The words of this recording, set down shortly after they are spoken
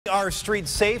our streets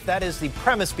safe. That is the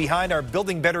premise behind our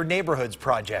Building Better Neighborhoods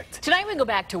project. Tonight we go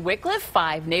back to Wickliffe.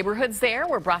 5 neighborhoods there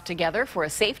were brought together for a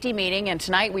safety meeting, and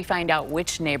tonight we find out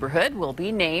which neighborhood will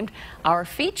be named our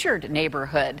featured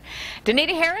neighborhood.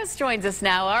 Danita Harris joins us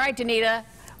now. All right, Danita,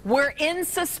 we're in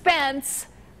suspense.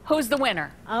 Who's the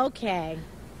winner? Okay.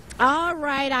 All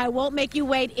right, I won't make you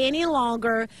wait any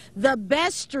longer. The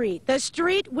best street, the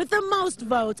street with the most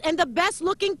votes and the best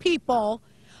looking people,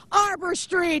 Arbor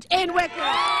Street in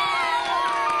Wickliffe.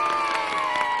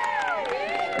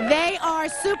 They are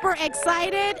super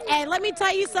excited, and let me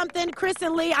tell you something, Chris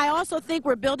and Lee, I also think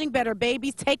we're building better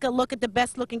babies. Take a look at the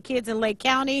best looking kids in Lake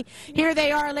County. Here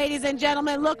they are, ladies and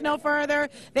gentlemen. Look no further.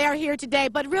 They are here today.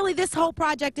 But really, this whole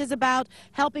project is about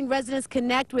helping residents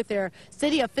connect with their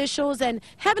city officials and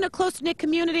having a close-knit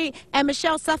community. And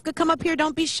Michelle Sufka, come up here.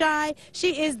 Don't be shy.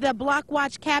 She is the Block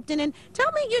Watch captain. And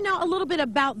tell me, a little bit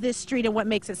about this street and what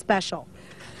makes it special.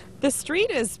 The street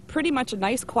is pretty much a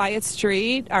nice, quiet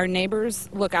street. Our neighbors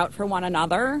look out for one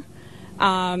another.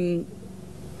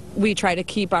 We try to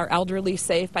keep our elderly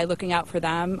safe by looking out for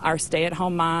them. Our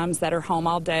stay-at-home moms that are home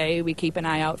all day, we keep an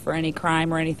eye out for any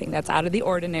crime or anything that's out of the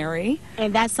ordinary.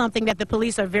 And that's something that the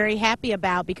police are very happy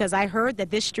about, because I heard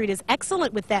that this street is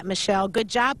excellent with that, Michelle. Good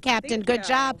job, Captain. Good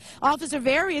job. Officer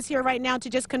Very is here right now to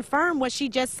just confirm what she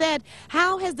just said.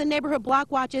 How has the neighborhood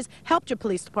block watches helped your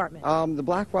police department? The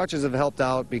block watches have helped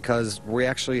out because we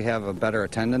actually have a better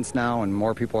attendance now and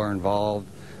more people are involved.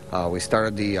 We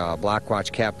started the Block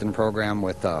Watch Captain program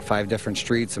with 5 different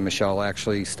streets, and Michelle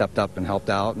actually stepped up and helped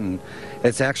out, and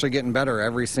it's actually getting better.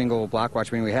 Every single Block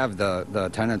Watch meeting we have, the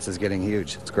attendance is getting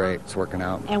huge. It's great. It's working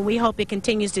out. And we hope it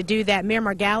continues to do that. Mayor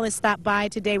Margalis stopped by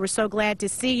today. We're so glad to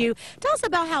see you. Tell us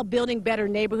about how Building Better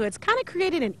Neighborhoods kind of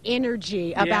created an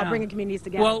energy about bringing communities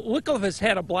together. Well, Wickliffe has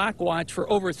had a Block Watch for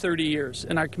over 30 years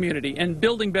in our community, and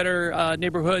Building Better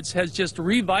Neighborhoods has just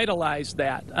revitalized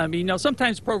that. I mean,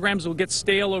 sometimes programs will get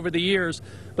stale over the years,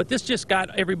 but this just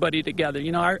got everybody together.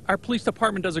 Our police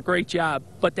department does a great job,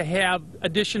 but to have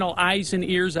additional eyes and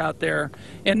ears out there,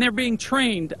 and they're being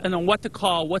trained on what to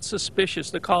call, what's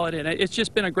suspicious to call it in. It's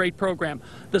just been a great program.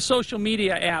 The social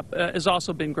media app has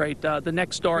also been great. The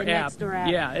Nextdoor app.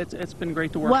 Yeah, it's been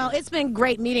great to work with. It's been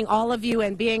great meeting all of you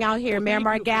and being out here, Mayor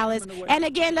Margalis. And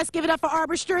again, let's give it up for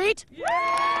Arbor Street.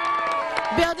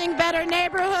 Building Better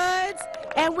Neighborhoods.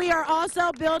 And we are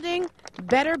also building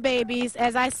better babies.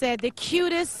 As I said, the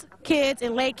cutest kids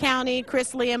in Lake County,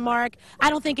 Chris, Lee, and Mark. I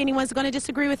don't think anyone's going to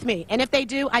disagree with me. And if they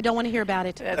do, I don't want to hear about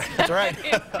it. That's right.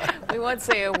 We won't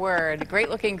say a word. Great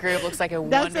looking group. Looks like a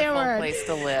wonderful place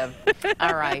to live.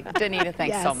 All right. Danita,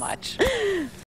 thanks so much.